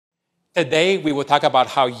Today, we will talk about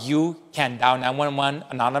how you can dial 911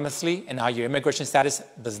 anonymously and how your immigration status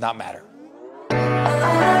does not matter.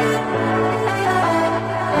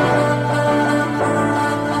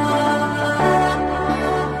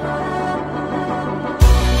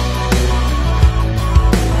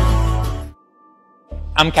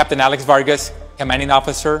 I'm Captain Alex Vargas, Commanding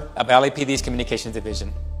Officer of LAPD's Communications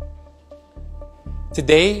Division.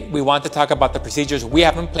 Today, we want to talk about the procedures we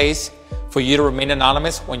have in place for you to remain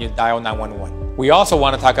anonymous when you dial 911. We also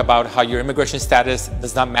want to talk about how your immigration status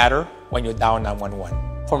does not matter when you dial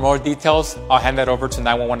 911. For more details, I'll hand that over to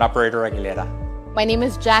 911 Operator Aguilera. My name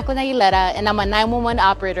is Jacqueline Aguilera, and I'm a 911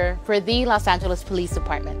 operator for the Los Angeles Police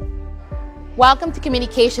Department. Welcome to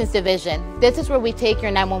Communications Division. This is where we take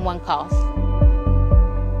your 911 calls.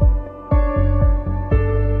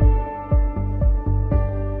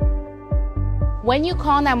 When you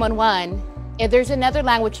call 911, if there's another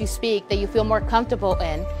language you speak that you feel more comfortable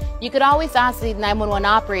in, you could always ask the 911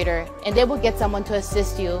 operator and they will get someone to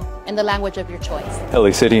assist you in the language of your choice.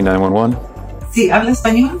 LA City 911. Sí, ¿habla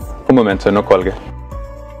español? Un momento, no cuelgue.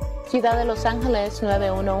 Ciudad de Los Ángeles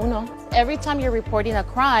 911. Every time you're reporting a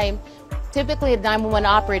crime, typically a 911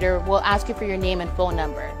 operator will ask you for your name and phone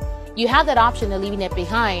number. You have that option of leaving it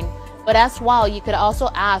behind, but as well, you could also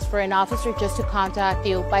ask for an officer just to contact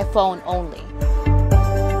you by phone only.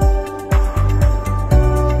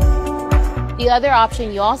 The other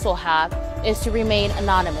option you also have is to remain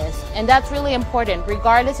anonymous, and that's really important.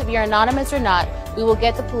 Regardless if you're anonymous or not, we will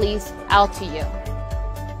get the police out to you.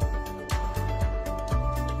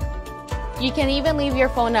 You can even leave your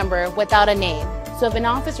phone number without a name, so if an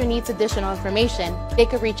officer needs additional information, they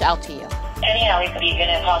could reach out to you. Anyhow, LAPD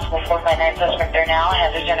unit possible 459 suspect there now.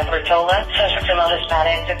 Hazard Jennifer Tola. Suspect female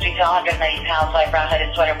Hispanic, 50 to 190 pounds, light brown hooded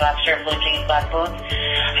sweater, black shirt, blue jeans, black boots.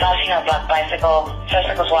 Flashing on black bicycle.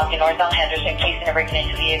 Suspect was walking northbound Henderson, casing and breaking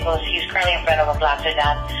into vehicles. He's currently in front of a black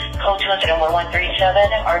sedan. Code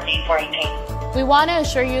 201-137, RD 418. We want to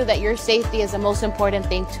assure you that your safety is the most important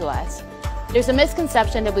thing to us. There's a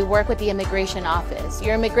misconception that we work with the immigration office.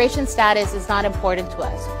 Your immigration status is not important to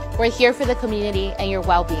us. We're here for the community and your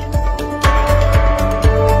well-being.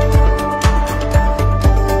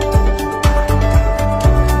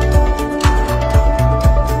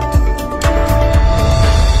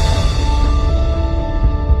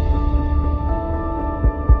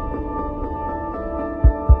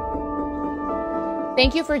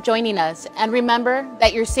 Thank you for joining us, and remember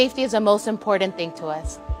that your safety is the most important thing to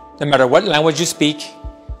us. No matter what language you speak,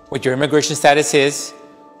 what your immigration status is,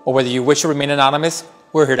 or whether you wish to remain anonymous,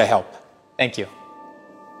 we're here to help. Thank you.